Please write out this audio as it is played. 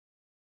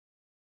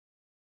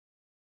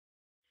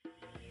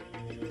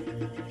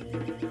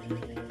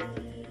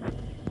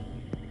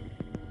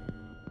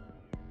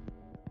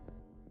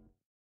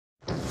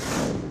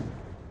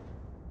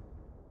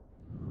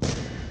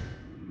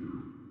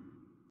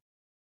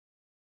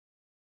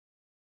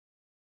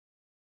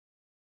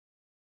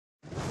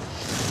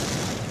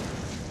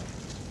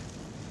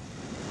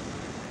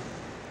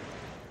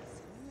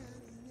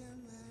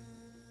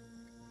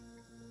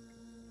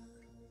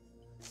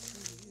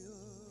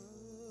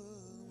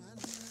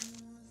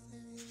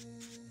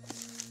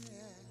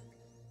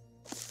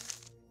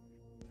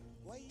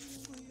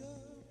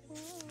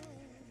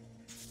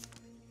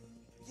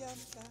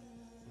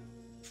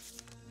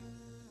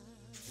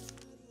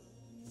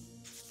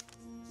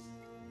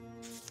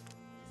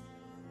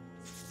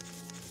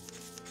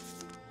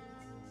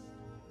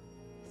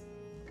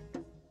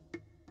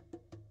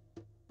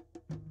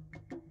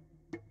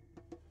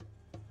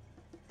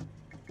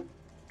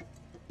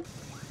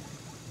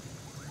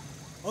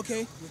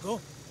Okay, we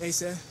go. Hey,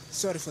 sir.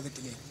 Sorry for the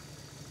delay.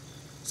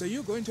 So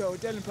you're going to a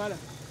hotel in Pala?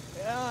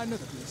 Yeah,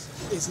 another place.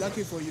 It's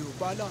lucky for you.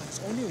 Pala has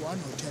only one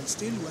hotel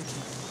still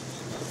working.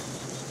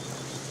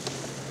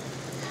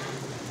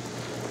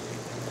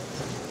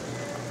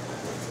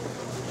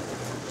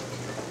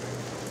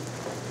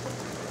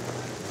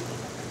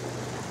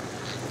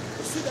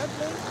 See that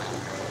plane?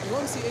 You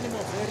won't see any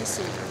more very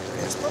soon.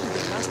 It's probably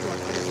the last one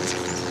out of this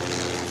country.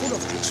 Full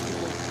of rich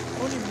people.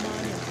 Only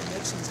money and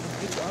connections can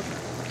get you out.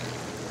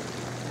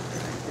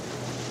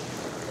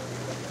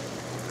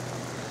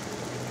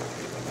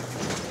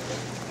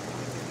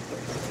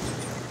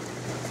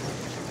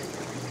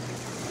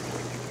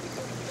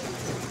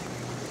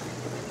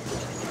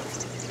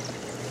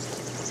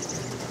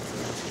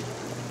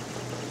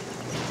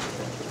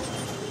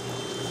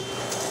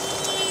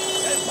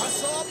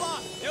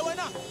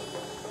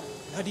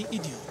 Bloody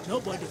idiot.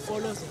 Nobody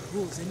follows the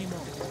rules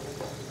anymore.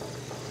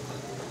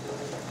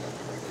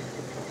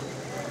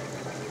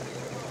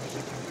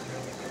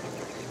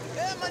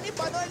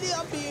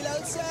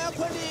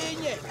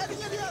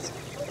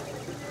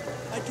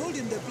 I told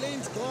him the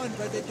plane's gone,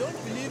 but they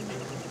don't believe me.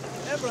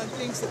 Everyone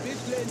thinks the big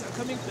planes are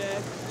coming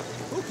back.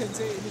 Who can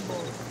say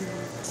anymore?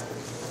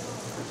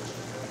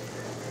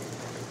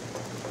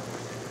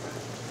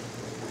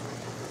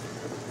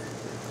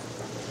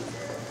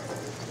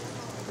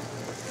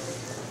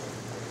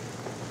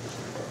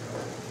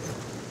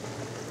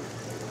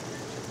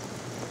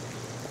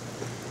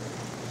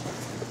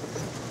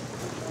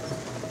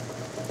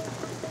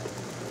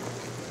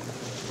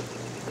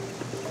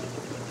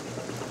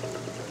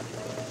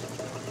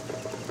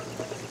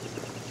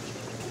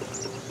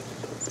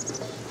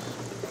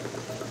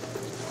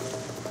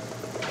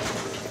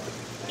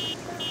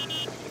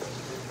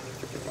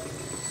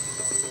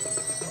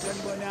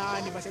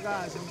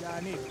 Masakazi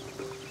njani?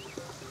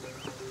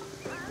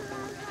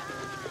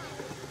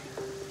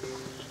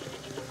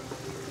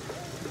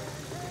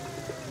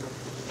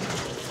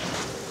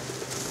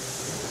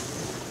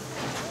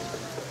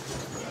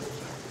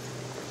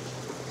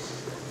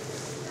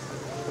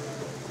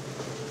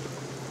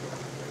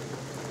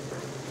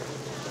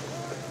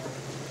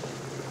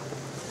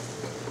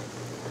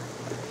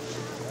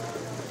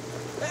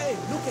 Hey,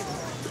 look at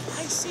that.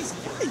 I see.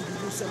 You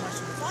lose so much to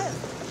the fire.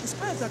 It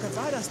smells like a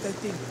virus, that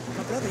thing.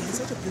 My brother has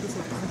such a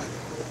beautiful bungalow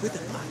with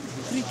a park,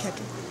 3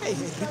 cattle. Hey,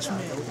 a rich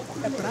man.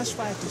 A brush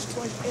fire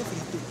destroyed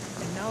everything.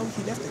 And now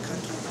he left the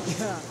country.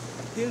 Yeah,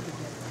 he'll be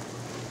back.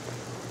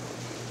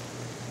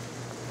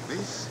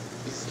 This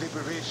is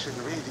Liberation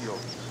Radio,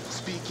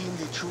 speaking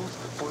the truth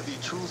for the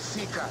truth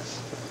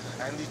seekers.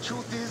 And the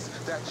truth is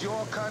that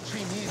your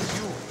country needs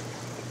you.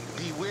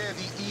 Beware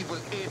the evil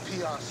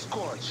APR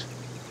scourge.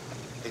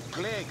 A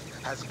plague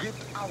has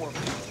gripped our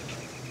people.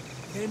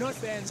 They're not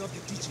fans of the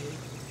DJ.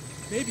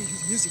 Maybe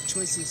his music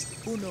choices,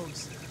 who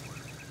knows?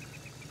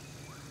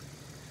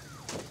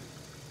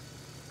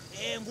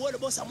 Ngibona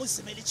bosa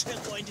musimela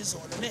checkpoint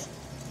izolo ne.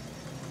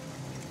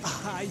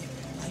 Hayi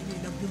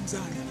mina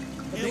mnumzana.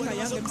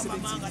 Bengayanga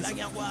emsebenzini la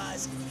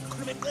ngiyakwazi.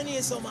 Khuluma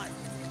iqiniso man.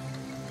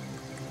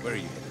 Where are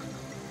you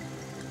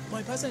headed?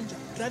 My passenger,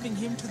 driving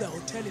him to the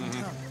hotel in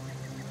town.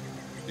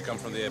 You come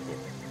from the airport?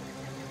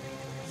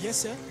 Yes,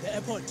 sir, the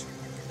airport.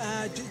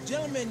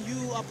 Gentlemen,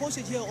 you are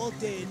posted here all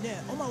day.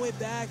 On my way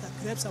back,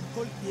 I grabbed some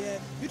cold beer.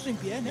 You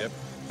drink beer, ne? Yep,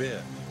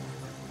 beer.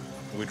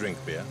 We drink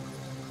beer.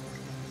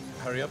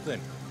 Hurry up then.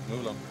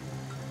 Move along.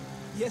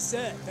 Yes,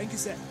 sir. Thank you,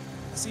 sir.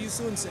 I'll see you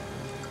soon, sir.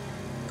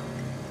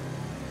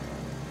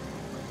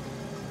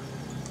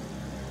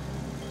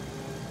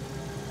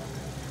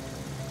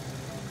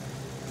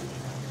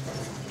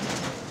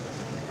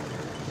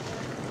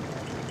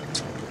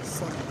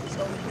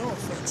 No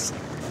offense.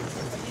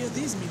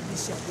 These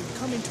militia will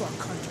come into our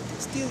country,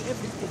 steal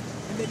everything,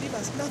 and they leave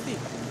us nothing.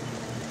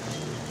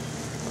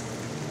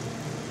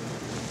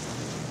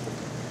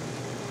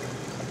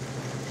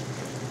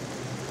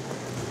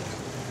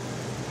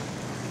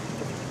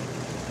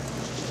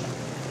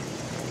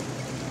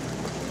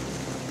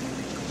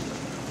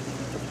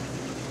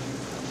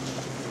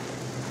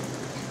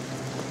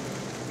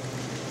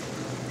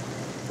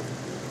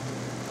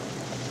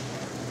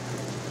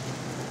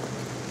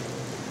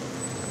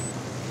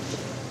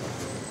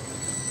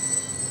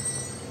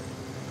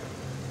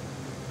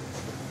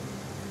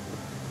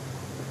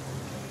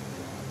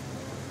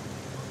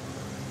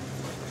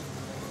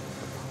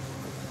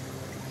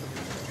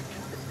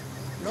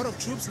 A lot of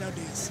troops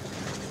nowadays.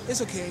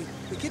 It's okay.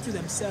 They keep to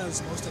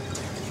themselves most of the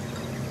time.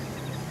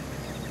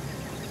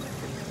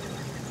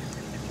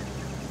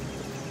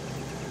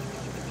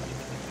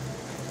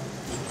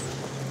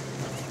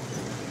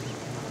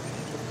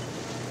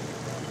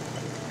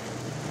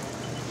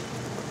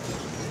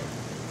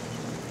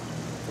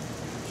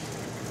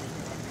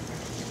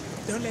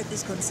 Don't let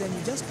this concern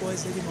you. Just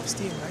boys letting off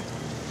steam, right?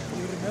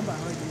 You remember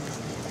how it is.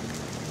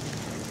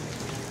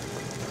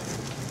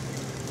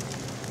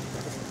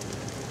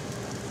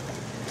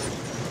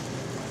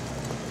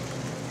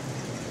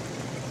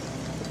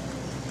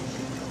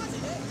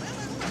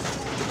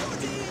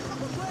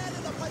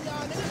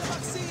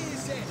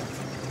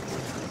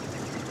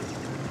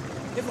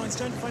 Everyone's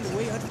trying to find a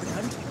way out of the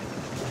country.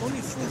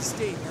 Only fools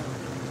stay now.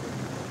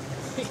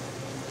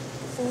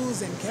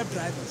 Fools and cab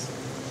drivers.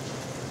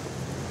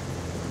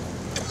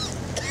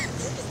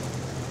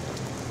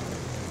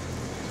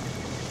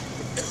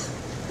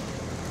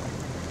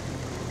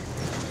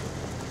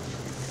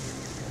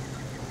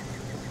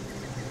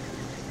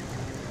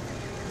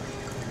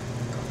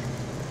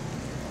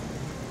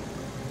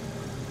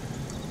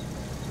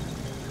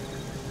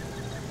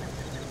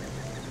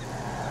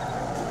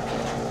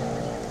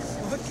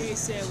 Okay,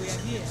 sir, we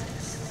are here.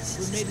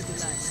 We made it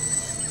alive.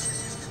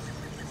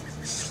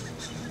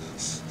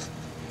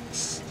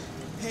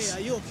 Hey, are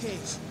you okay?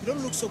 You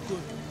don't look so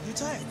good. You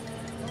tired?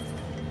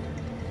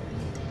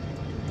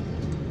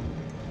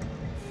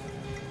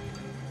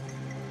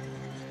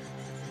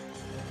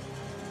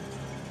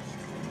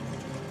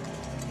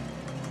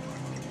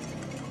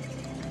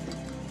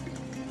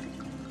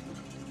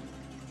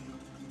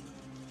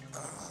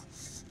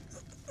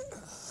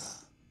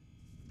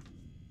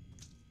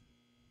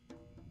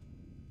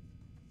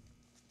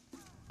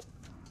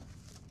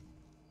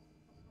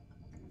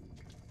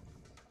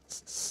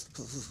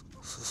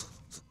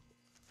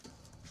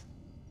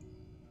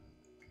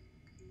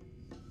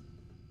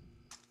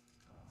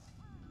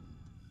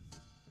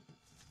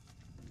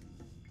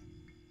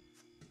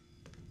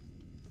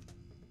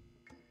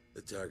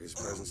 The target's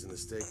presence in the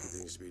state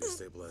continues to be a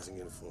destabilizing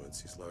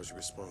influence. He's largely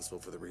responsible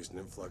for the recent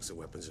influx of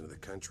weapons into the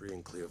country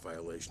in clear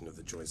violation of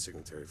the Joint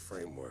Signatory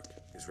Framework.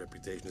 His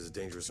reputation as a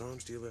dangerous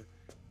arms dealer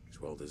is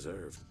well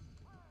deserved.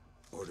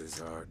 Orders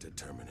are to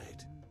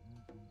terminate.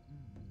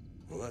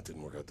 Well, that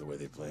didn't work out the way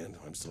they planned.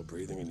 I'm still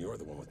breathing and you're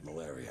the one with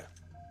malaria.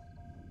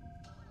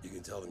 You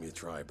can tell them you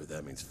tried, but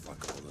that means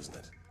fuck all, doesn't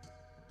it?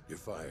 You're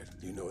fired.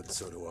 You know it, and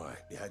so do I.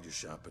 You had your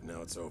shot, but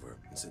now it's over.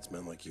 And since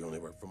men like you only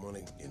work for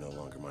money, you're no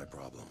longer my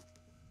problem.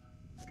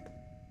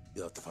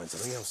 You'll have to find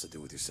something else to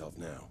do with yourself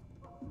now.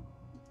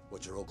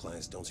 What your old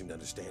clients don't seem to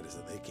understand is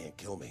that they can't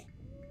kill me.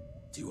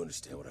 Do you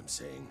understand what I'm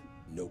saying?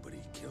 Nobody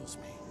kills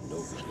me.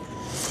 Nobody.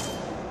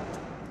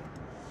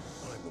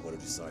 I'm the one who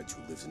decides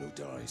who lives and who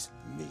dies.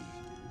 Me.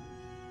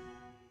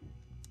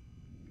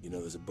 You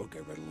know, there's a book I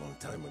read a long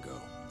time ago.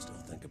 Still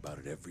think about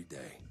it every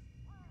day.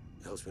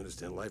 It helps me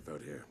understand life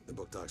out here. The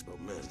book talks about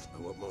men,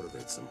 about what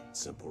motivates them.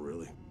 Simple,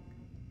 really.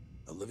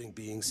 A living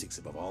being seeks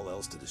above all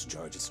else to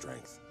discharge its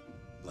strength.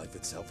 Life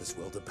itself is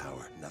will to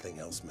power. Nothing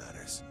else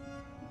matters.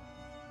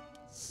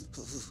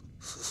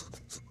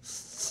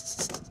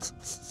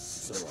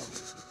 So long.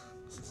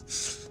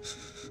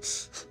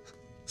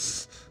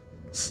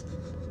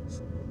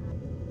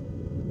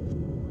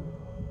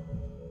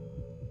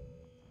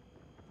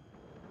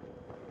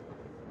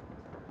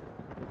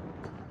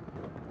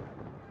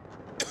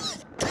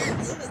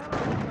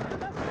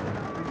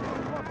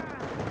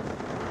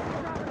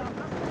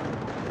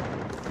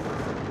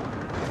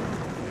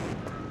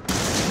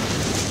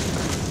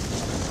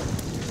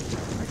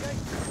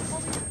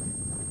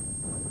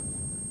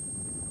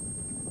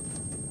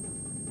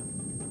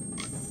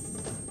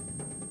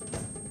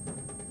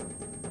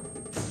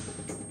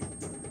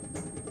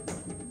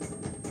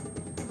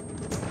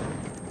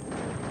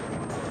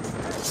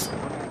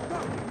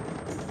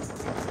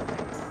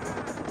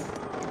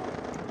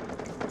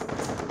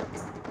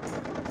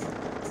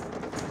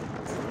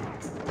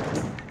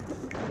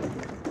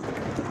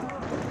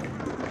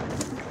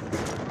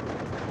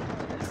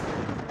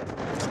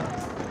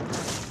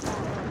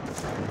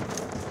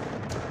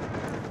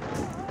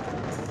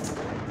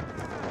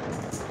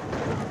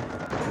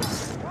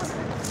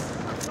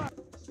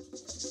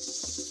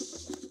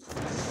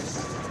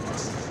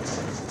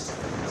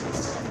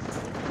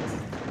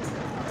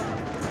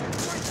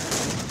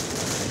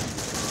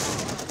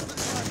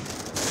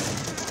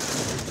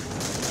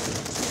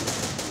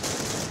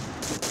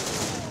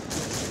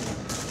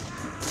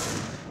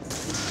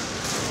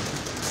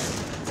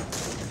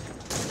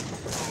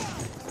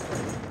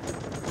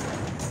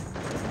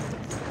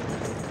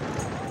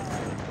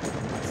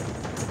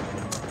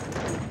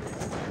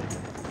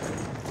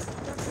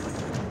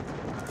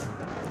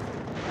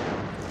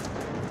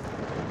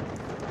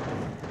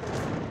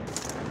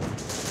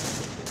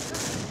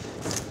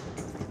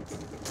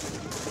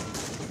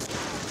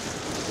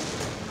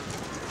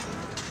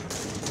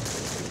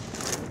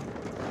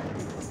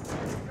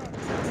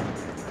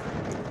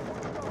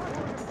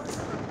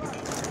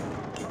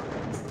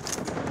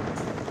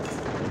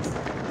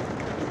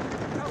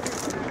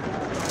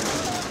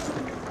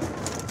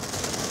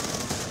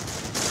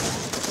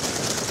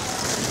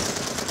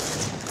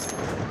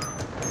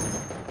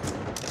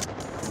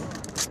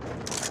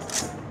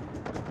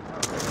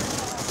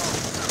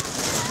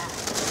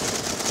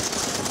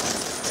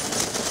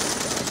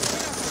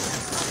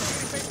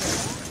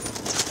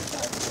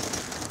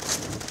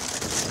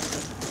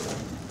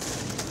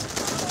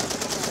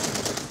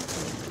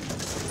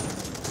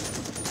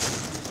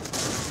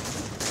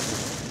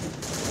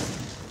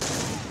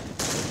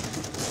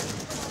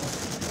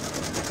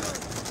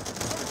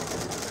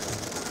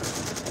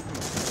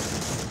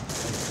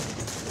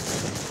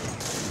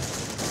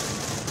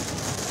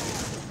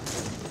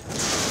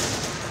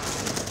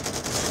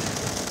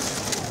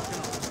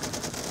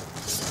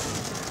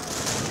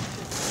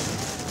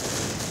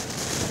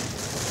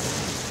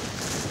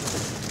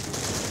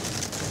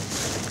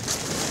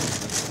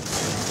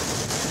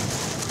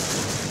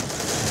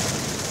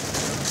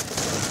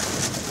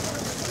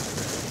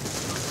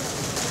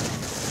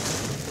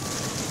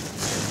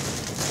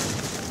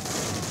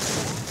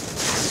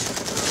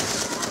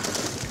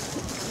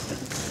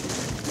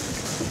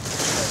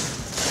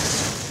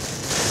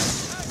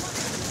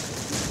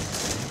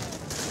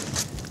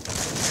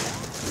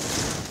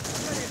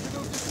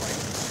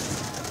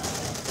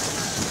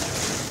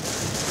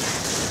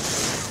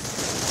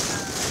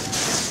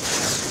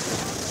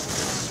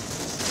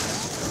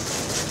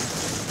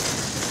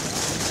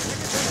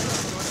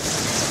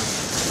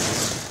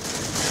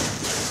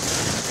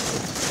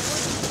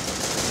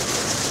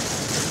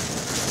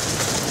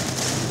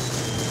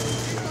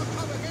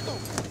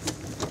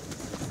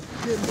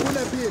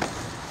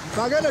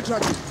 Fakela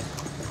truck.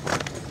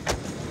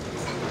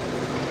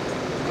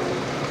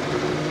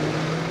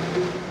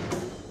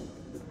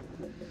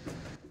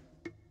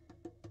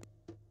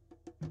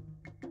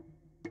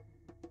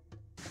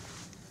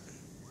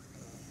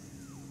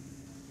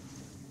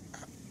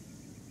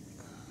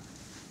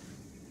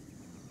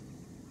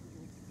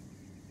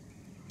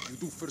 You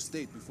do first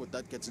aid before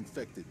that gets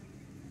infected.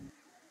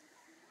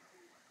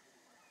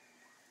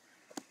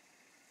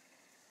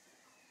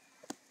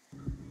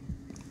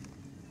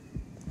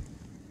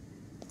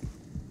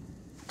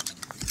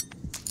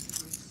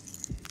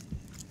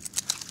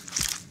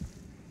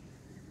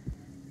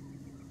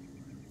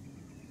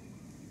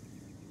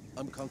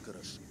 I'm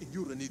Kankarash, and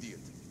you're an idiot.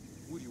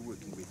 Who are you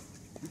working with?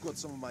 You got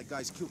some of my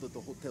guys killed at the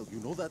hotel, you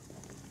know that?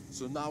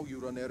 So now you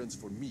run errands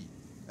for me,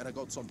 and I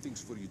got some things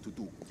for you to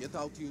do. Get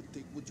out here,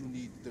 take what you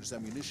need. There's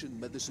ammunition,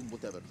 medicine,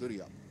 whatever. Hurry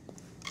up.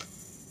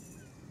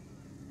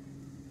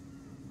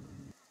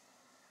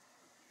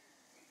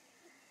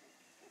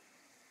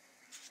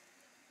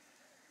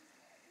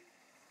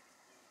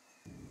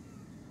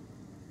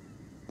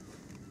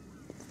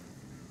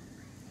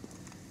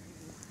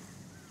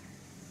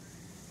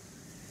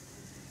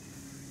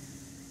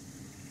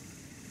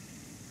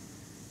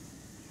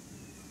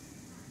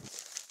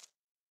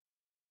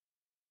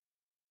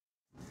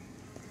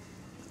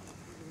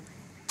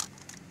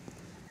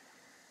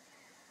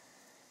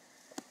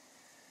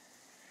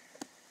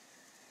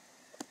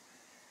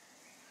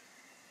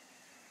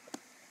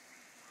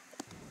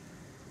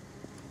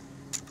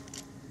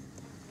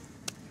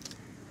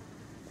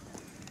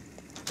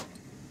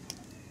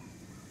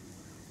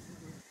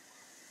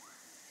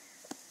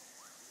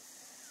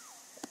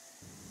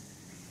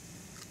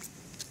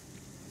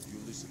 You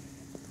listen.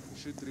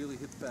 Shit really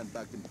hit fan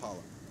back in Pala.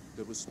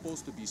 There was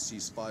supposed to be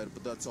ceasefire,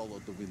 but that's all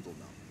out the window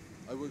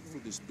now. I work for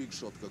this big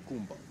shot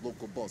Kakumba,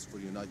 local boss for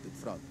United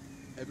Front.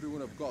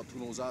 Everyone I've got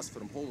who knows ass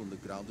from hole in the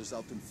ground is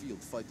out in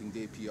field fighting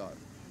the APR.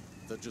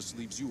 That just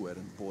leaves you,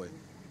 errand boy.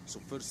 So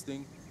first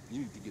thing, you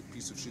need to get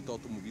piece of shit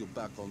automobile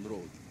back on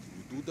road. Can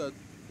you do that,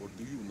 or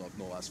do you not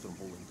know ass from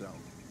hole in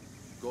ground?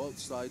 Go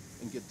outside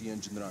and get the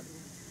engine running.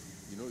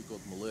 You know you got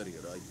malaria,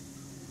 right?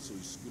 So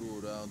you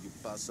screw around, you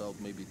pass out,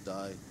 maybe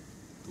die.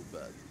 Too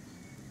bad.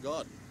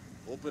 God,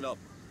 open up.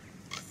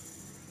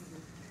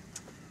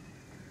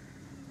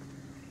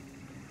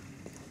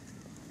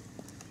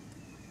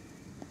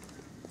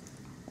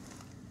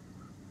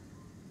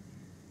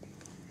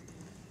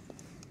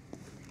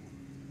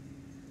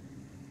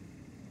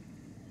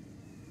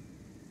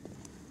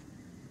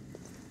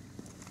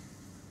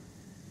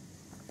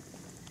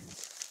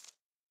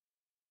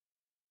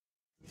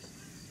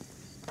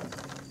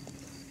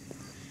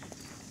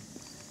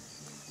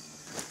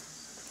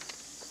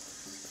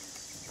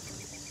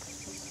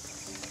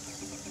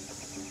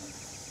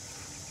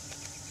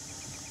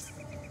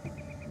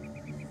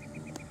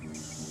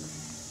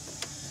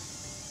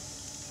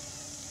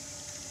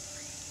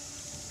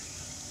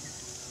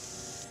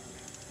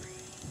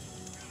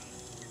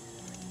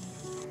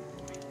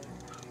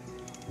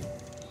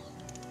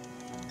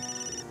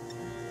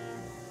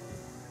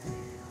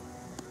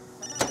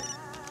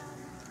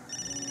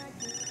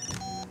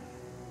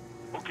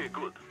 Okay,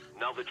 good.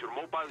 Now that you're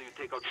mobile, you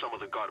take out some of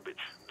the garbage.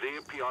 The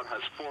APR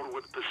has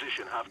forward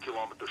position half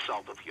kilometer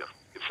south of here.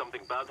 If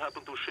something bad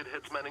happened to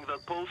shitheads manning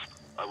that post,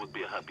 I would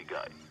be a happy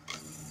guy.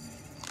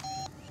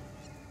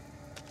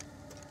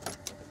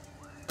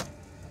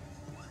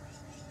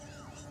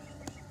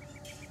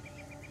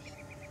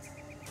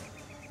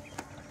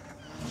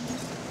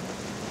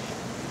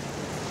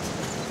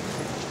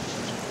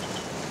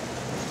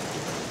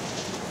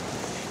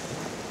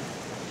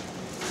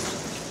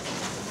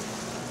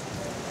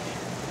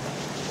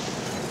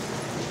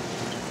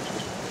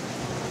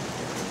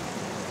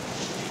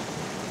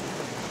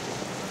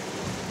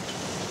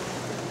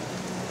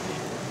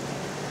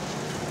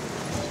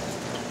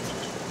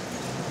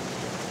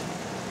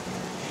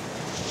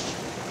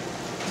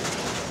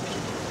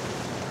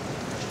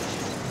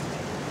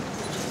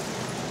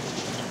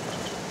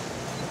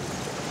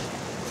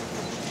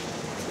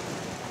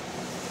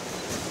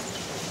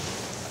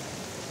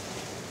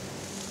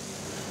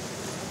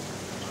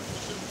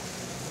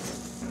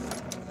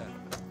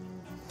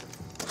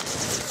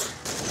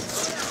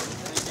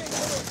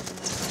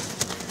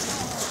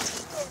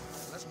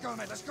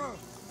 Let's go.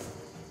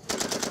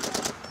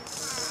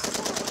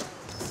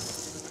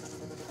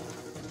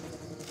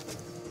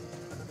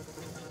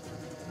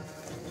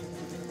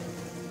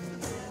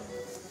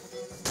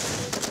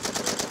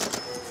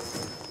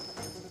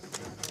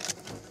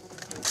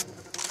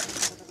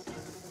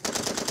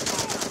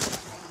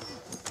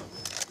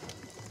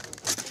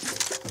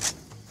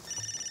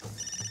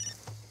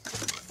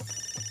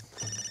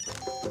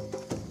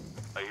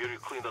 I hear you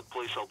clean that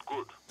place out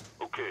good.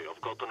 Okay,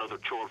 I've got another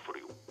chore for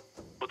you.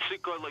 But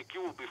sick guy like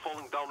you will be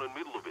falling down in the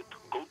middle of it.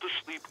 Go to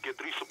sleep, get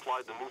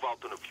resupplied, and move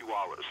out in a few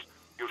hours.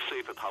 You're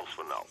safe at house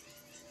for now.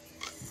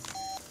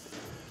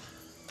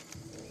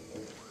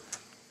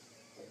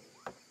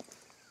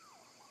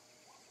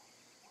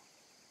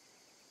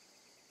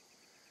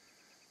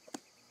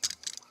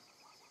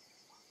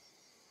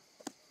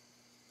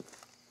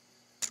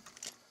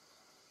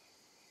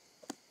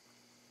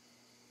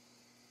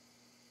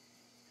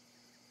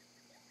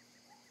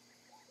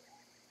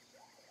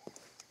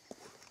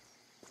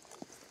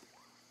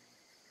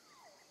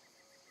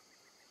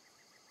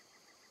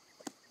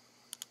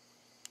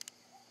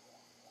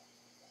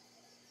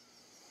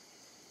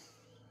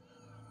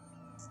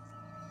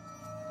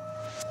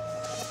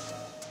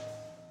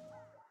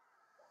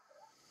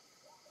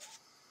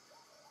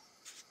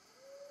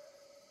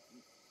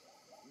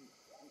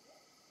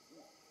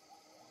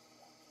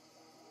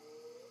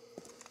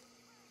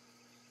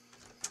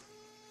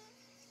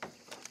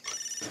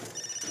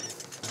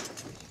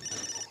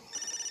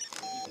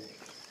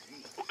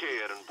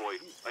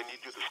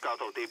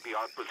 out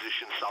APR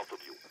position south of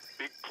you.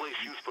 Big place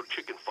used for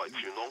chicken fights,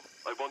 you know?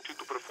 I want you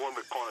to perform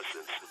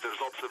reconnaissance.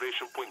 There's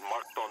observation point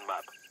marked on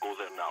map. Go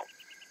there now.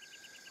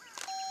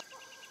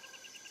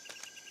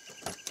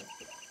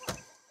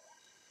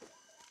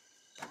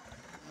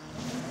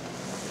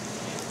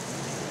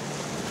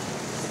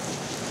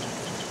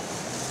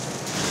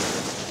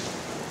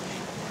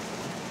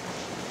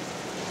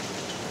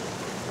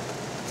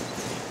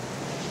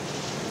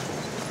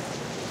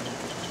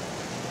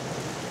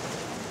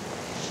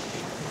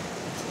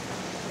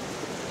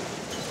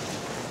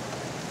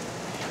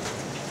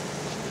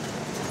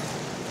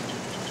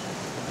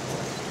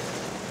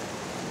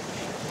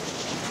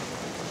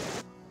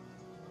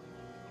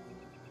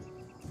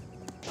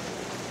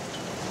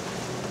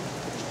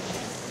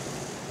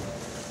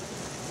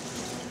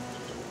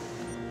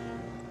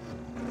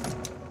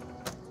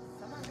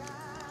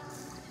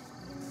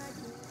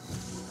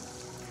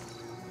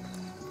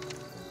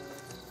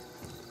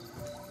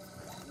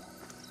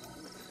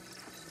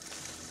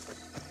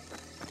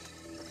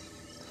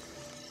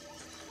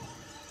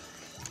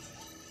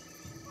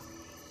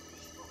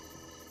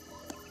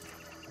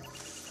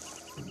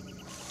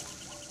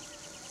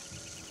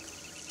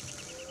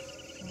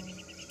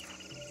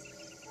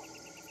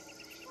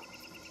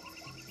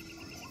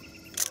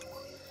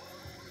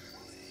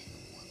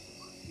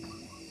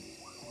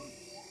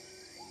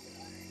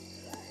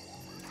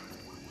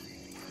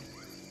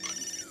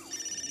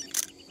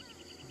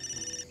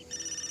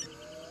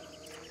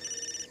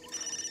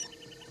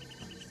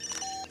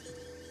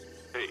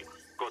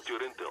 Got your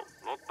intel.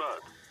 Not bad.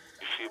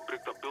 You see a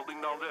bricked up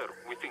building down there?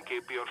 We think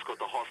APR's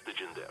got a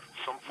hostage in there.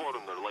 Some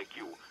foreigner like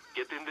you.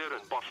 Get in there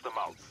and bust them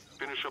out.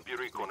 Finish up your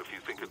recon if you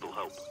think it'll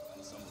help.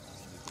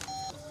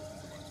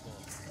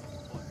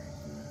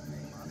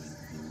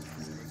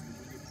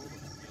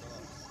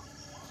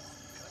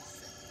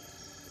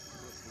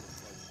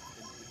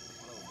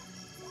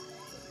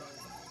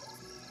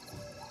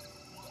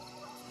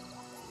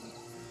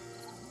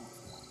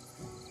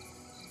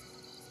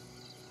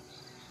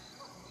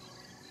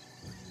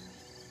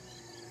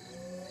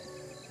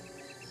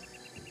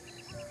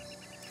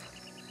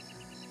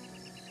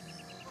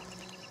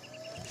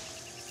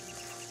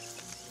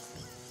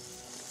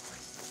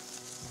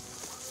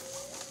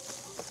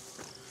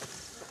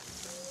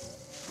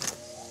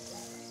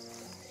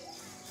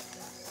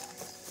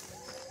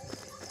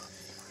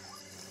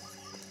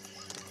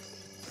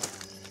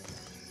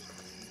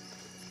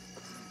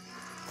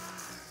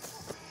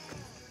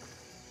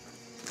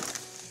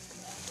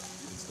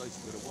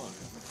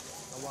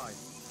 Why?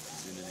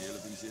 Seen any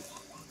elephants yet?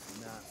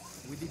 Nah,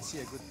 we did see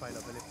a good pile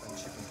of elephant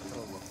ship in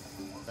patrol walk.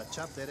 That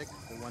chap, Derek,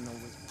 the one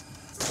always...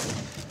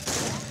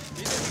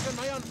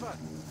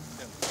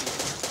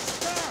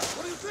 There!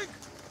 What do you think?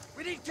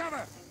 We need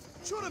cover!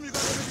 Shoot him, you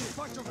got everything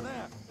fucked over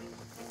there!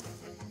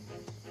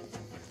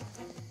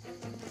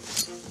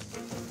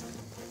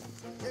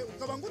 Hey,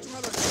 ucabanga ukuthi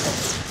ungaba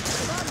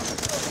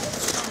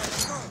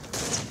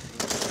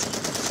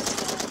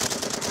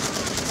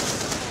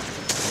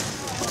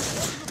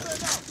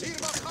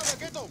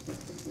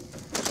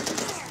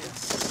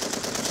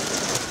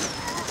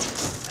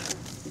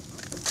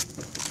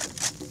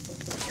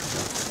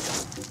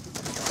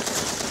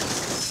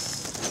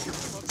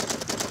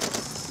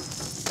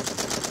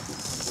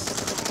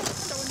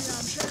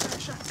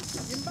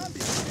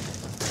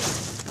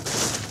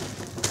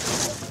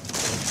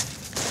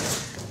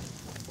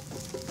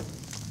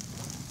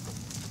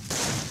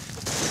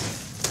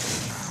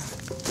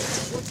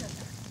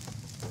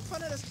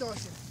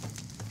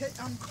Hey,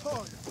 I'm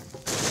called.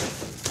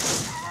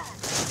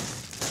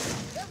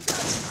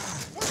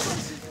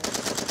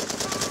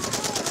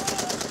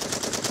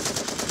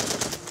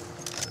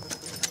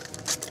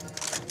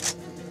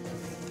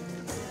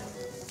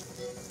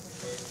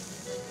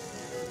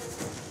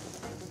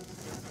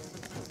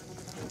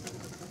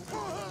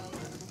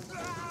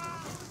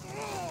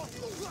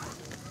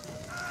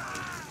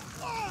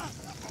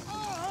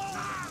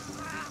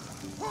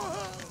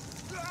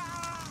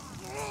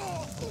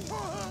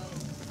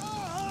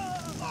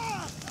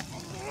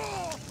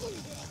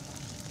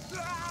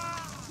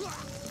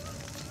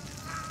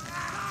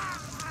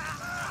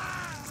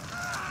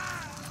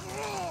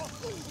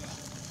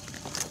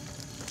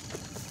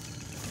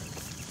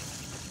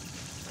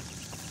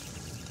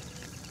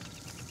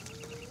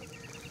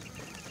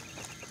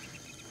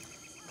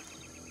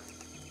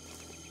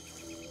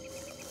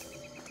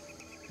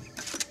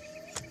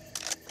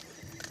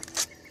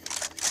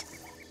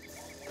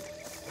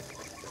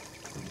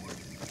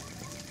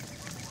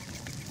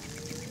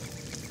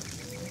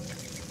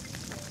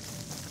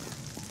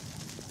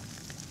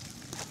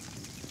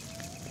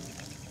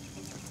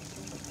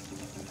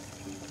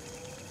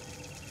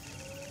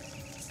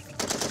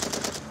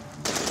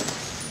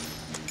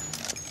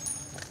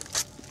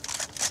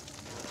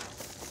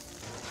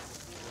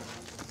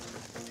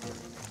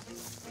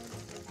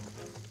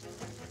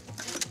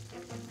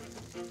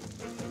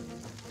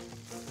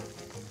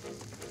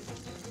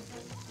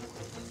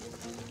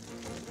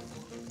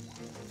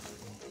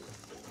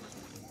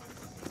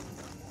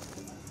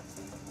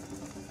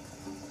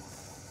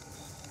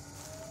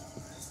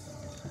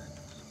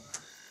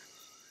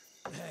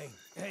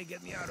 Hey,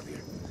 get me out of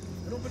here.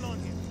 I don't belong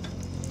here.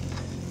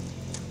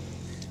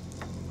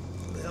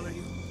 Who the hell are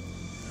you?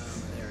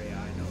 An area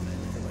I know, man.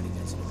 Everybody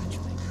gets it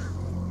eventually.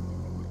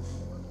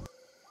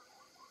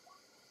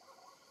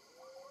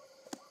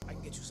 I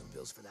can get you some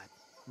pills for that.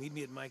 Meet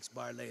me at Mike's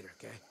bar later,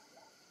 okay?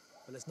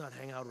 But let's not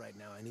hang out right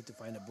now. I need to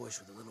find a bush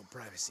with a little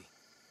privacy.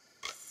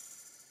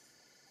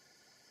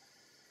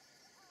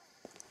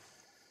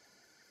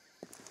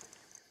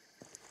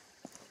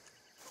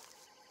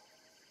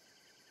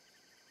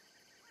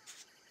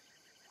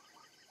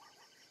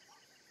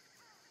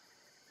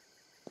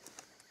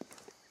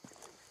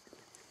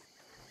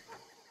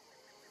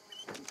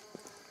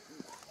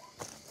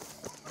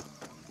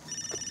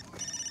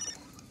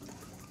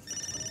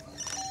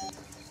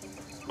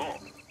 Oh,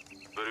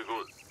 very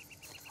good.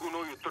 Who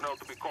know you turn out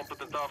to be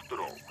competent after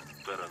all?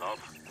 Fair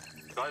enough.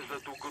 Guys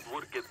that do good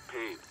work get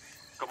paid.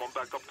 Come on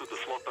back up to the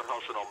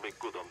slaughterhouse and I'll make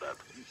good on that.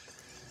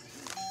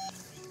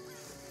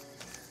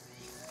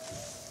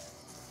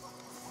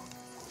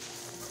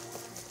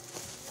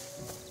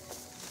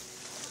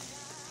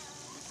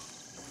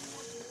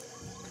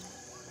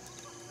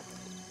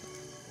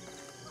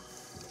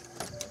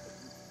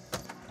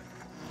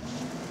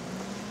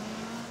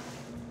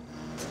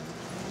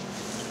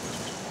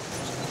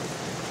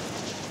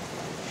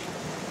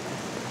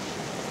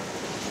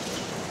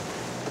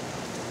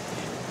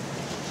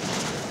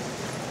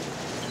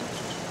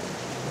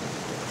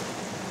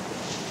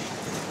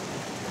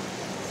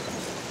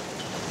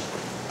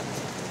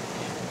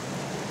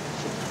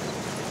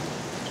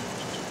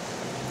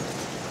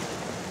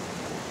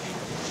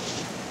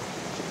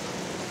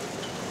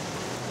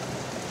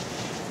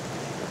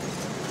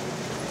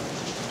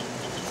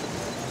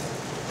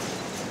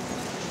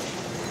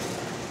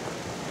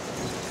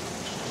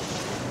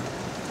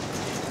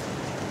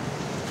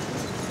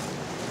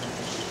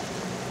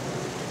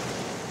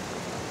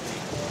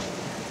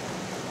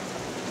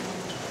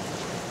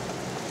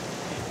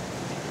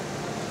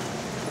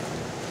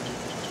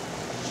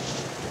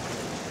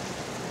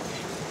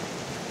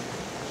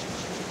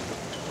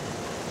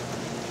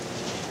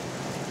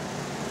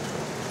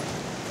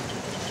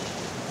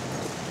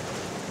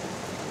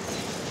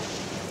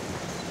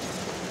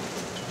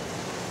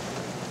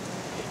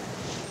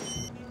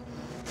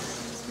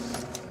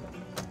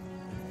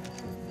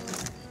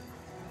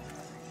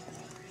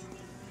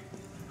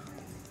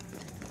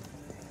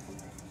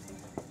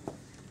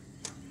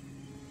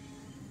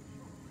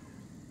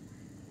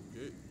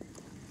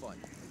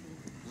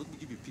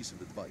 Piece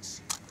of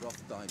advice.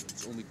 Rough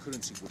diamonds, only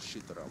currency worth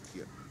shit around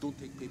here. Don't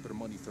take paper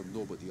money from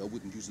nobody. I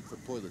wouldn't use it for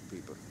toilet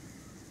paper.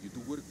 You do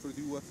work for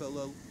the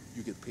UFLL,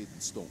 you get paid in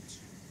stones.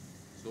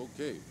 It's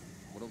okay.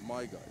 One of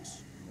my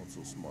guys, not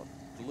so smart,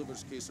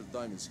 delivers case of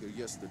diamonds here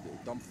yesterday.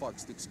 Dumb fuck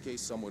sticks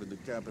case somewhere in the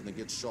camp and then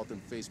gets shot in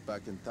face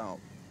back in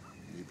town.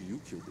 Maybe you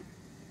killed him.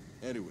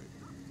 Anyway,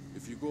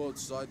 if you go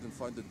outside and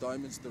find the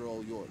diamonds, they're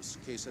all yours.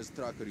 Case has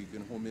tracker you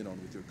can home in on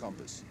with your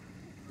compass.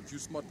 If you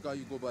smart guy,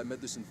 you go buy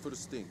medicine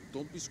first thing.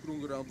 Don't be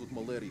screwing around with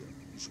malaria.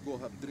 You should go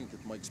have drink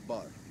at Mike's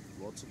bar.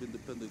 Lots of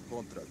independent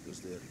contractors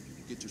there.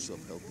 Get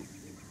yourself healthy.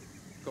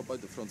 Come by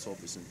the front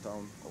office in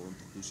town. I'll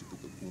introduce you to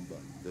Kakumba.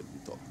 Then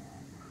we talk.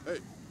 Hey,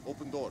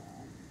 open door.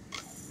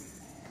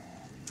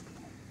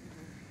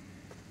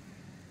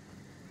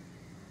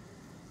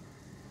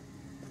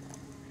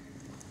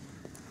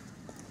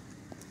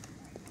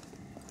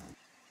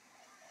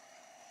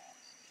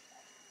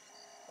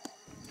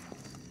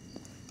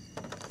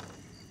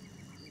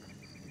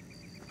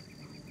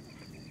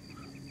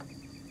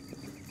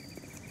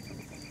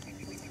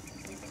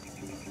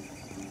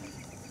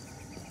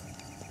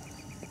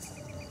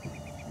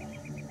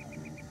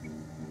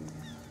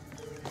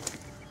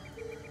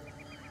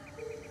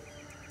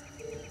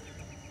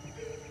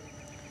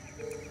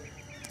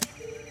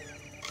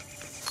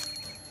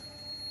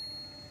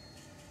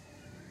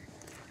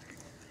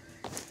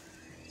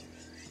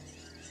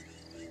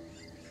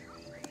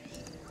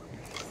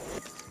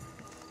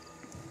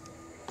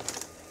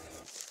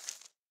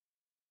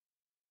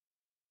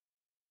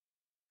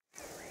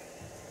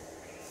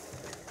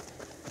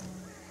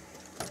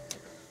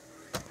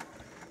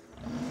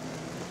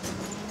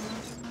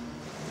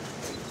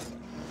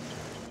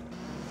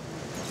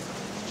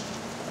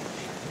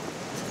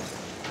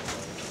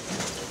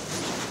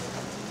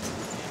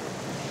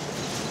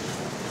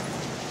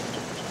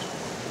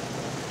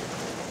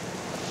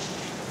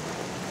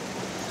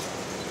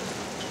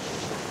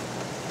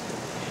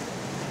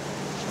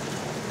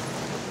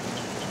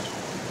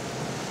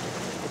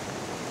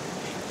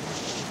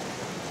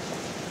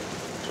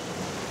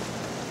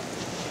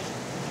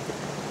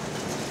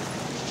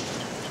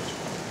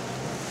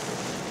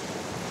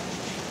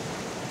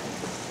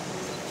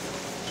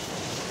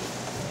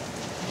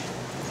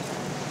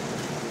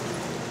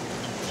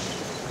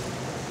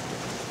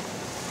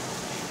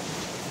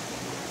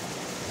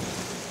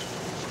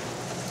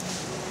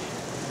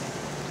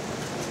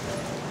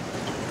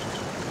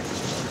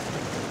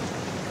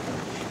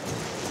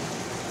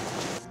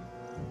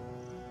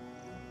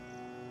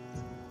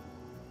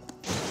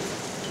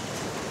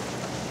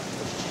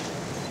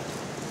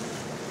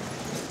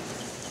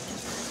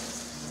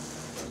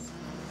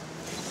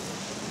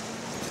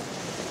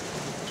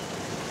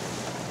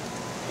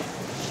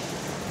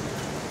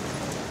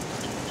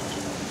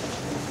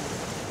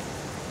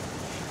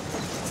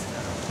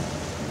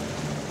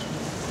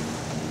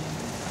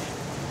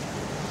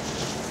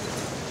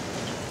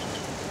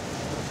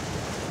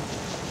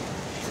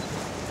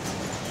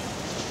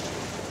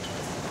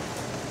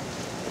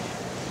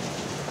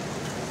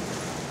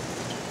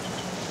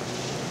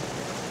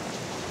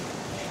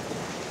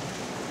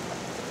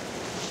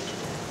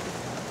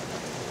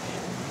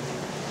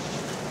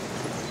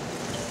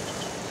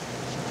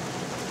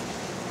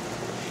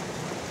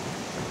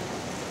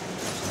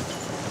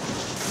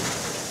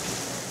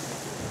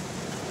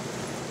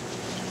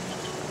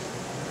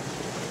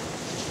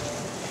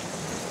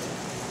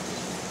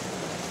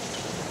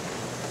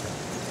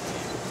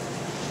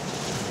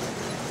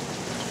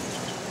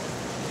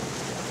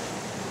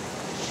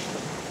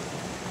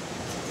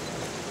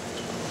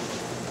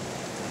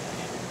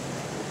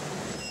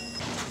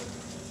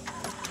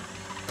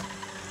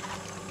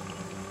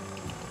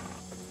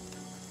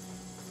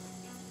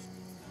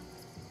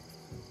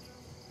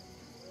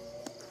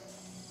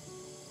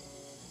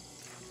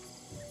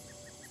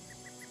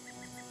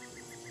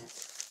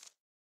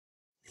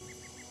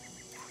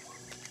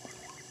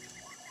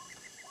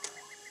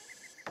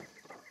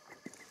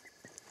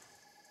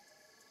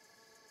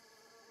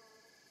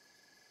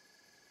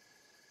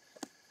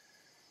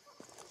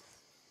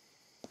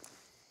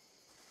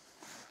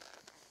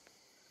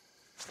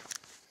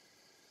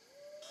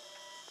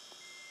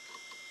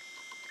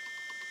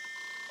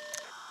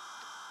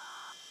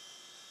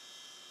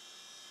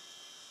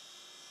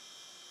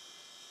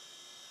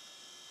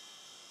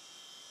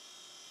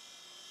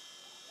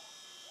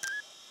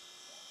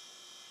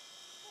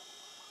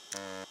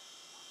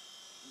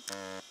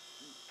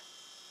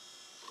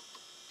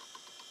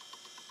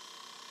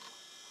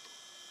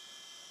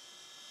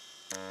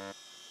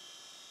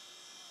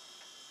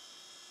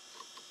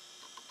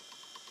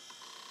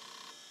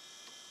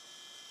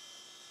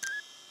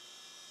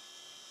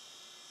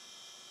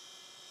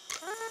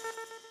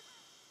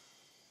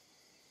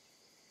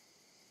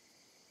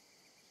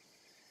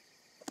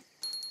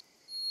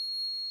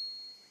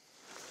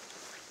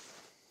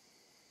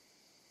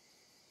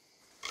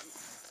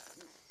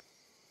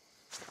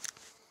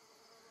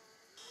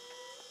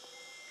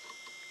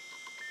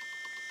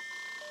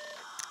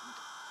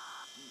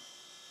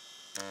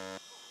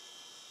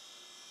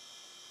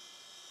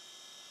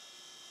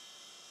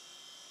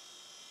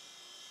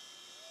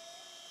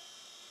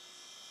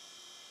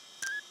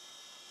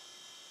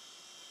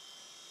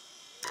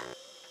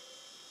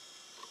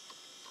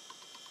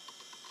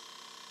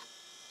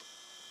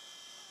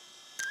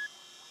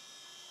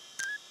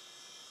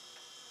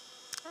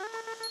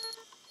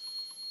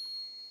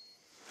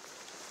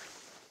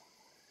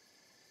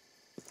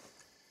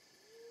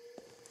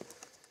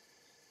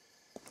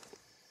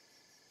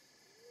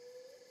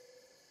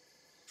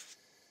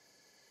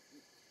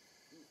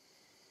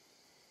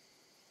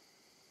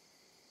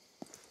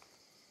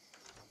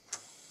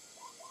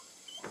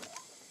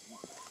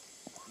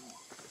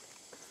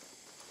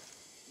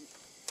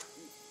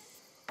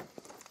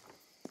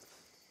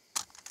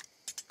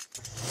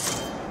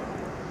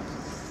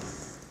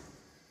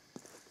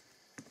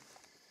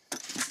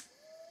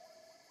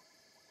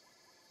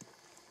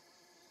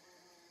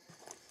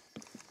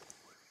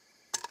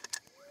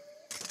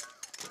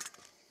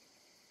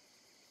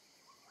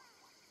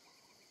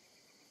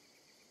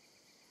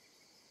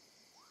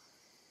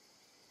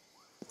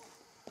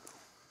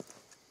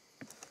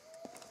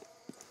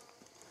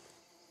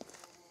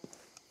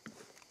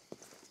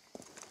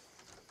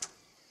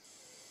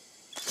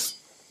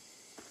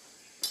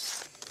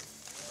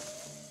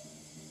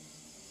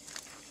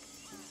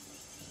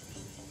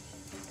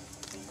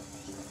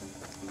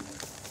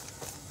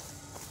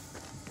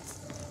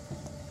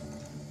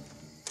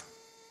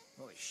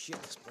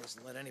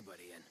 to let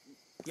anybody in.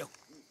 Yo.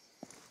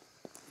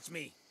 It's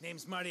me.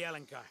 Name's Marty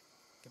Alencar.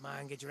 Come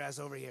on, get your ass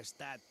over here,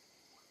 stat.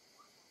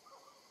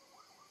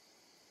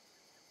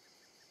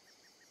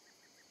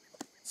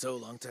 So,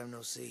 long time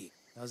no see.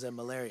 How's that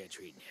malaria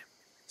treating you?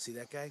 See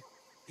that guy?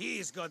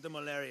 He's got the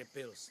malaria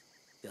pills.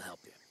 He'll help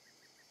you.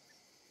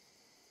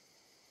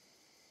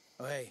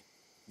 Oh, hey,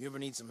 you ever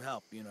need some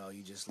help, you know,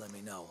 you just let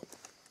me know.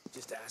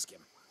 Just ask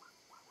him.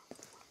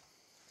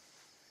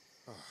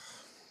 Oh,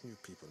 you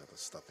people never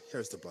stop.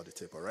 Here's the bloody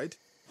tape, all right?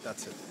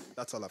 That's it.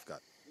 That's all I've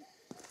got.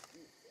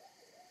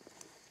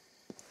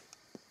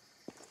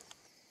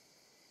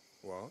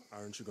 Well,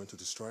 aren't you going to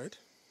destroy it?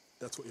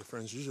 That's what your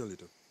friends usually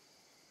do.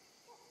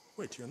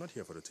 Wait, you're not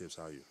here for the tapes,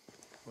 are you?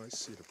 Oh, I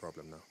see the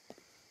problem now.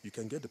 You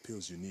can get the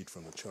pills you need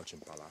from the church in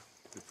Pala.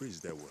 The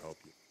priest there will help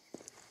you.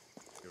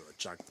 You're a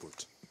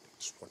jackpot.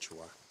 That's what you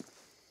are.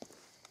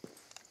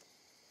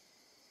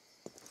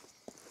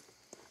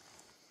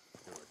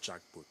 You're a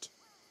jackpot.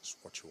 That's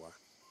what you are.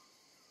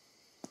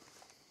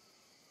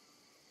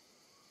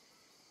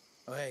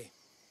 Oh, hey,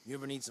 you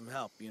ever need some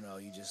help, you know,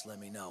 you just let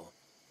me know.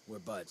 We're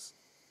buds.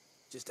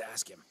 Just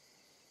ask him.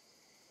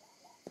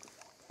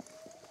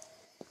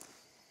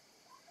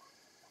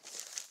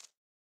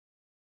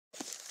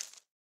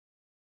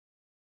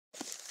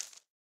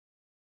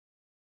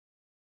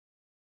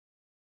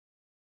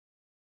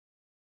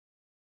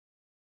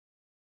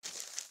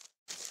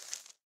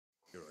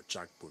 You're a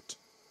jackpot.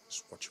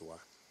 That's what you are.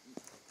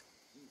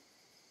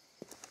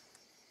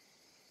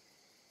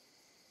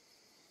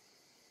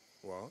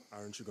 Well,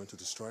 aren't you going to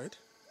destroy it?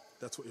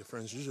 That's what your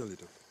friends usually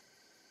do.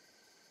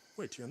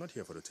 Wait, you're not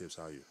here for the tapes,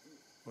 are you?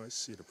 Oh, I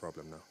see the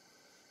problem now.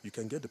 You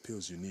can get the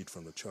pills you need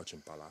from the church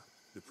in Pala.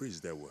 The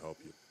priest there will help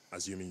you,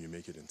 assuming you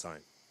make it in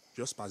time.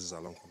 Just pass this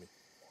along for me.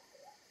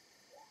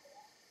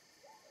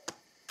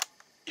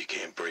 You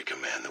can't break a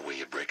man the way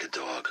you break a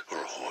dog or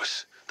a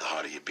horse. The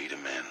harder you beat a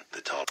man,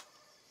 the taller.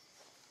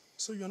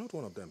 So you're not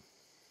one of them.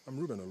 I'm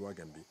Ruben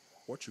Oluwagembi,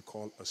 what you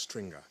call a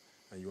stringer,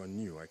 and you are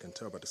new. I can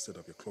tell by the state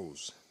of your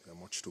clothes. They're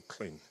much too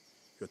clean.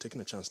 You're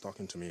taking a chance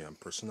talking to me. I'm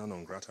persona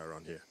non grata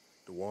around here.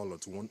 The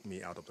warlords want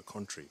me out of the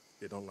country.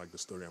 They don't like the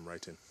story I'm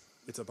writing.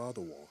 It's about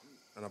the war,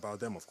 and about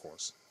them, of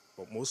course.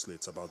 But mostly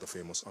it's about the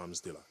famous arms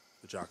dealer,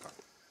 the Jackal.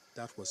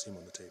 That was him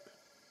on the tape.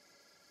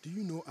 Do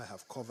you know I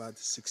have covered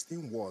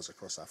 16 wars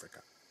across Africa?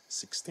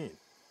 16.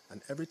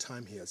 And every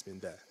time he has been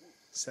there,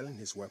 selling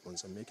his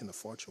weapons and making a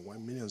fortune while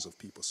millions of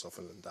people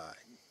suffer and die.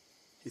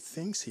 He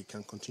thinks he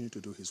can continue to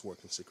do his work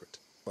in secret,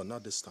 but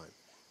not this time.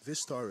 These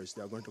stories,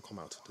 they are going to come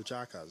out. The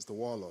jackals, the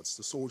warlords,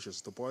 the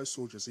soldiers, the boy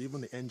soldiers,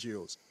 even the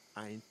NGOs.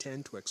 I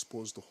intend to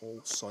expose the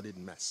whole sordid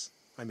mess.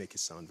 I make it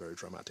sound very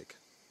dramatic.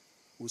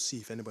 We'll see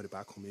if anybody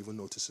back home even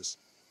notices.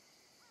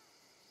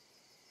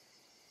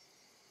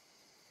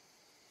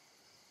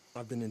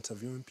 I've been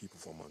interviewing people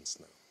for months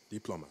now.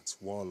 Diplomats,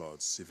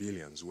 warlords,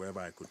 civilians,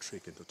 whoever I could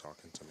trick into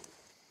talking to me.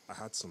 I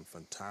had some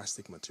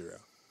fantastic material.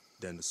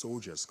 Then the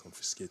soldiers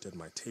confiscated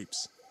my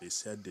tapes. They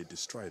said they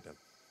destroyed them.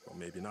 Or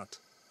maybe not.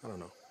 I don't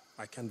know.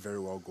 I can't very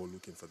well go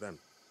looking for them.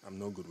 I'm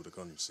no good with a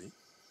gun, you see.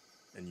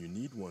 And you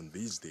need one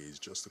these days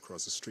just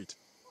across the street.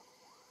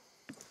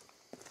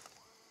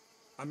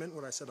 I meant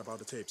what I said about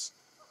the tapes.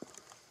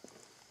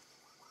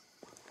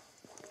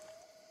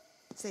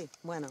 Sí,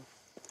 bueno.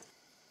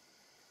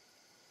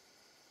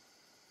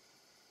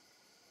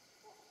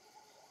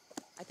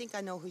 I think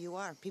I know who you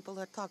are. People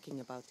are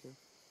talking about you.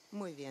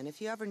 Muy bien. If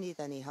you ever need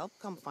any help,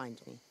 come find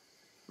me.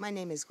 My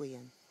name is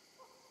Guyen.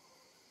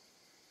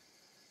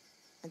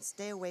 And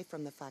stay away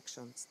from the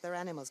factions. They're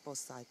animals, both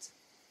sides.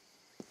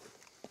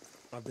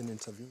 I've been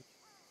interviewed.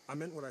 I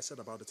meant what I said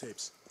about the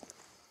tapes.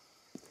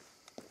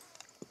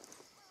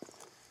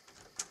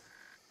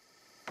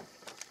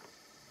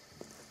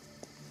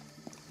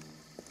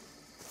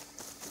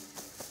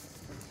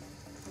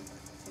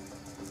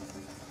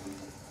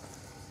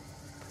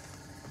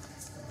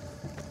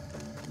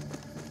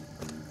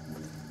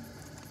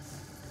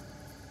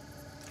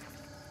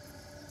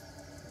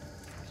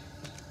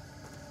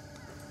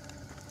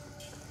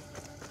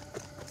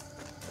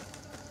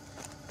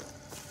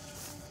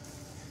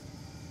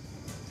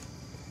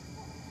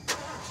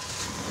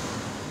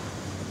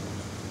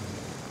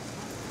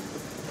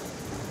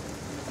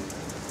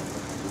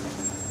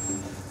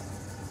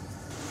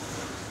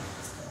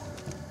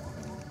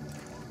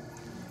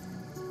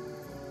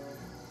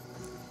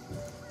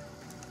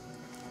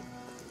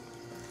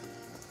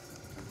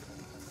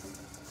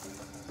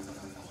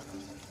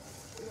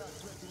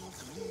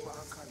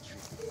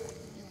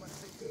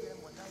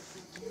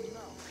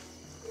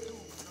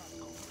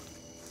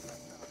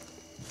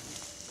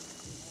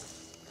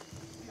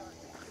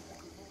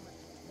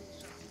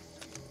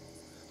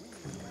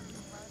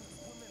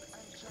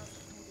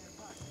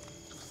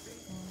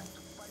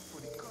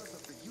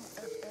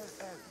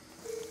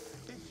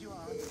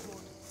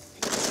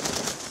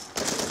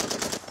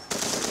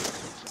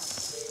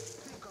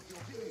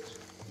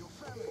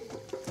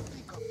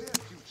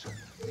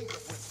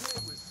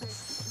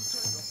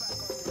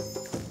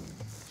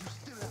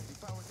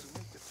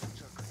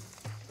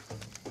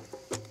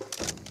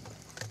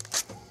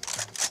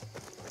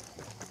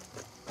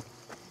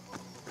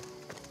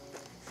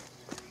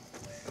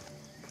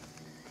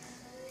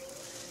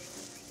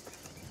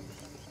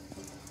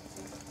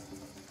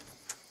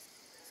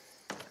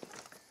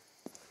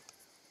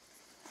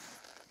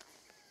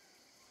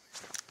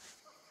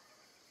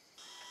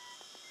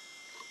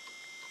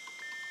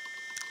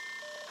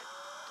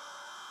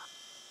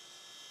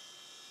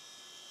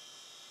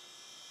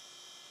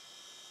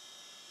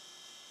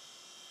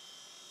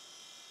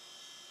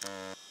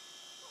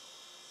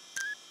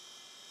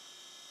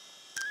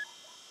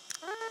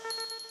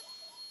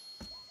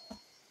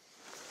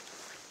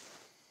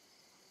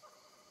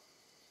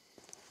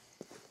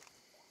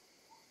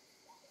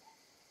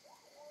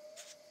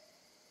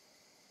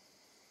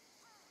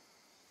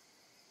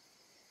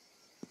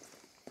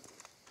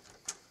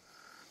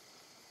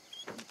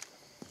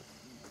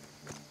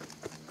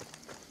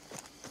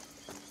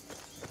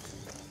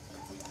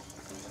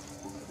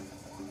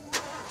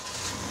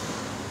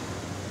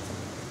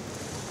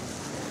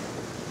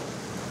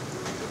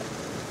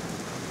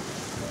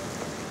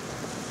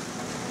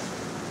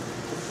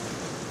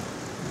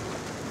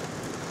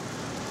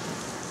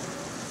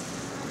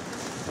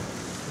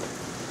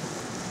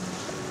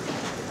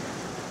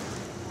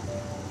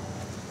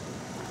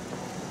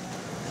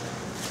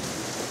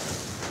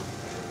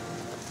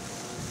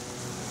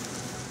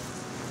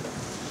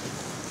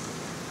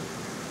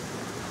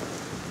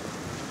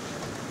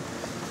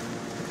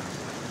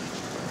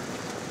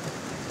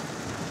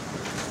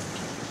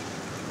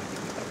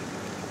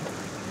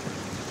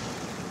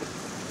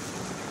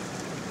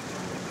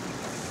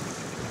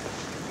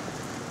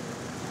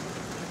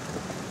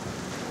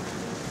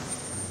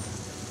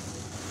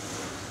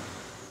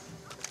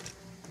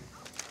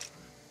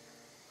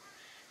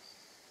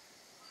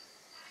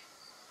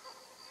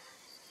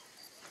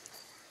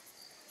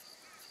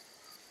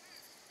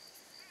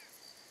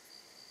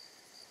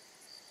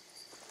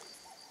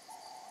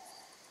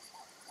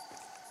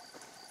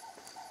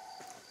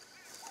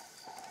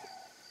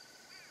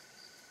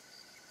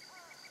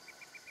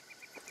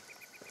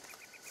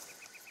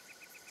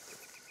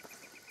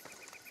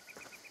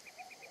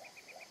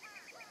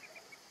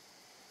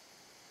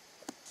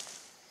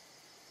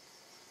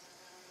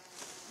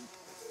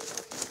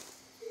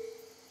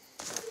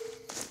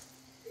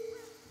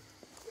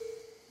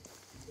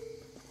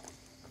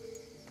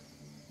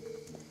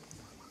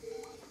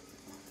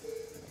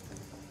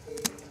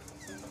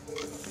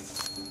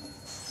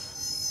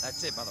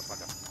 That's it,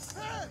 motherfucker.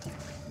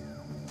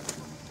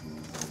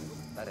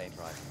 That ain't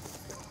right.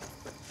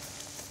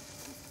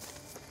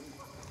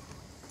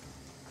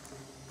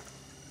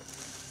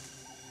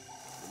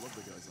 I love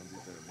the guys on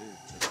detail here.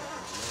 Check out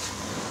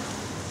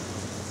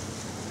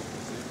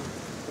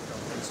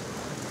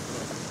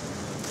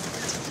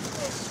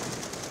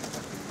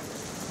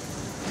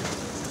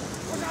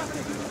What's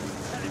happening?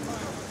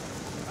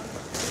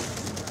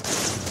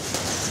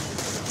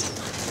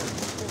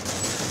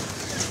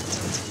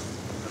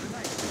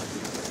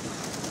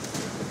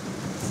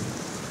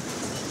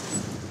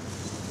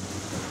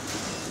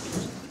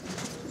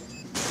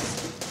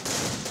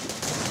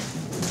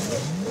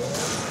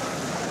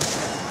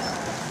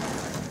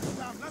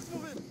 Let's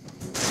move in.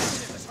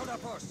 Let's hold our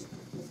post.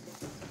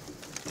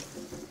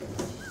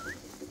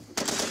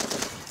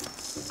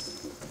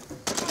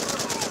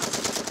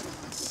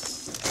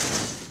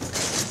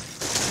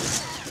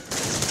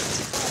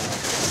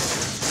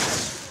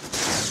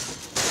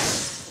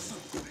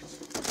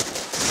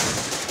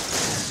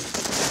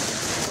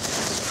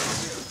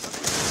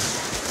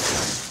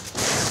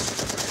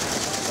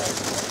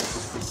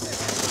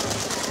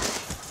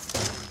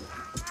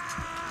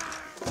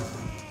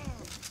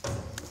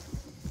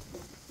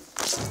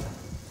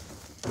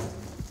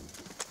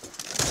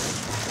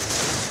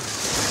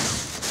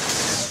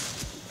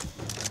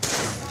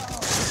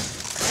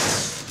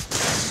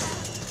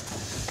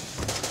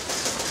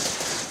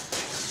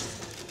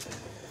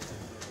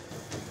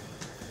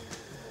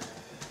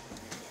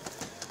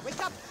 Wake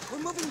up! We're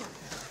moving now.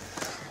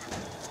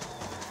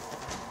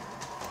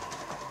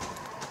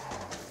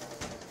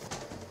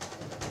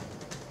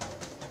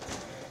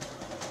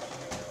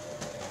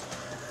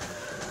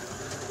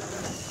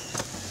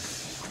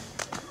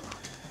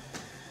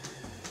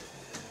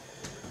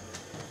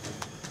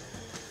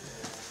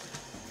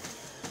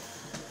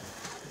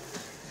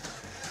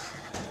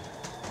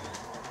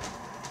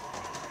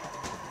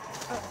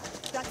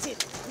 That's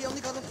it. We only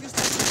got a few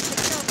seconds to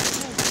take care of this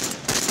room.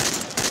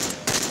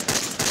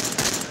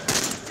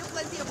 Still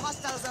plenty of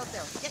hostiles out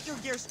there. Get your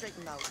gear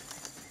straightened out.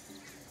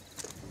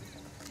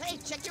 Hey,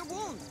 check your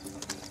wound.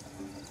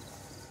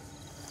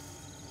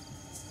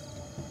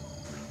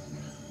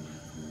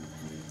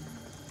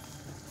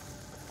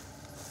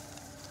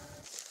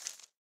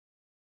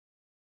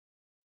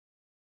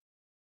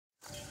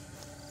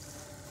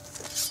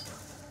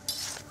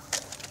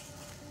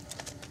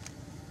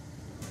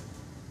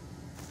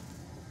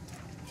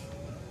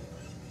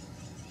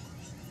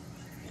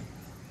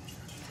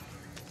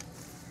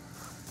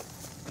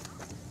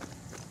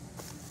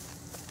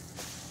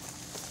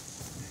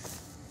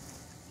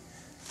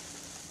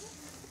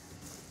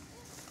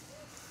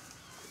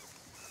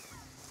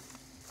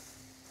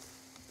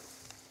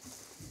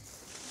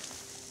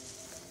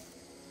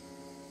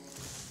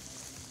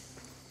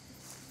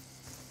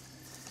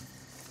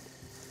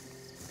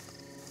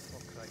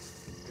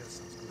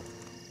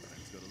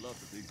 He's got a lot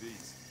of big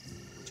beats.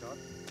 Which are?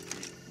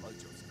 My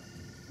job's got.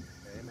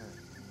 Amen.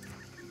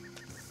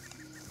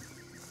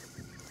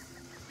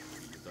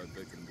 You get that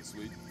back from the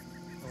suite?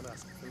 Don't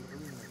ask. They'll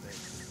ruin my day.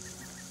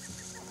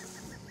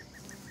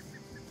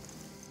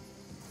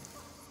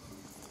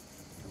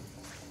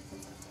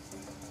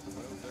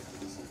 Well, back to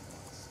the suite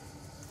once.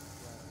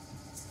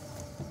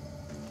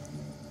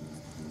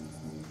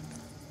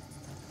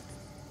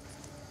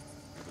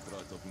 Ever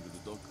try talking to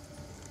the doc?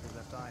 His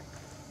left eye.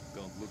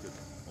 Can't look at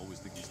him. Always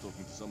think he's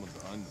talking to someone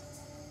behind him.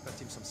 Cut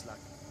him some slack.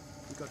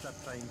 He got that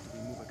trying to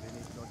remove a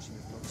grenade lodged in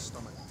his bloody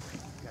stomach.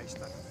 Guy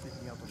started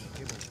flipping out on the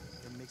table,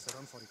 then makes a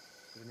run for it.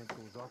 Grenade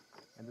goes off,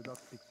 and the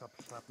doc picks up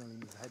shrapnel in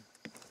his head.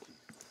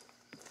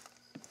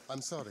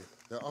 I'm sorry.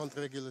 There aren't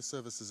regular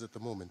services at the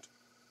moment.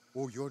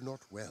 Oh, you're not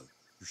well.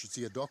 You should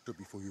see a doctor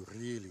before you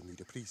really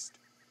need a priest.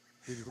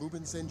 Did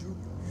Ruben send you?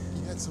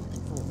 He had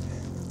something for me.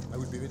 I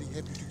would be very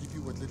happy to give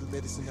you what little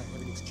medicine I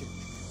have in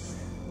exchange.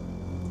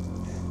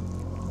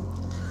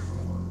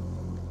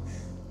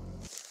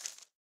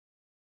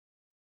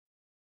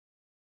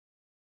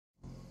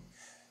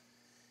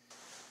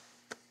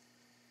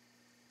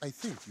 I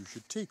think you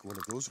should take one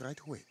of those right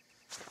away.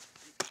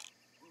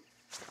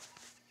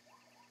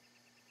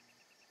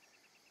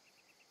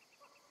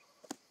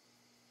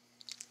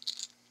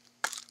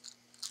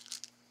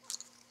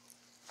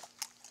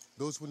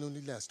 Those will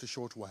only last a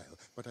short while,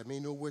 but I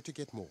may know where to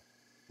get more.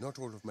 Not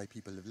all of my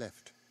people have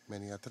left.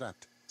 Many are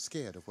trapped,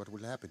 scared of what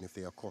will happen if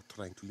they are caught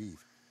trying to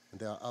leave. And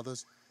there are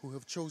others who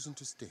have chosen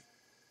to stay.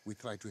 We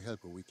try to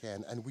help where we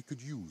can, and we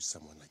could use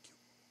someone like you.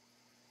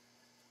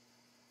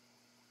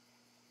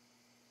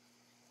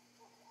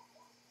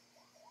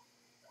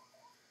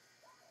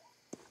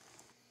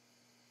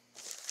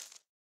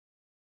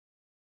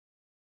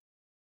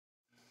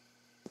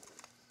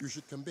 You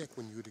should come back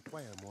when you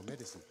require more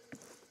medicine.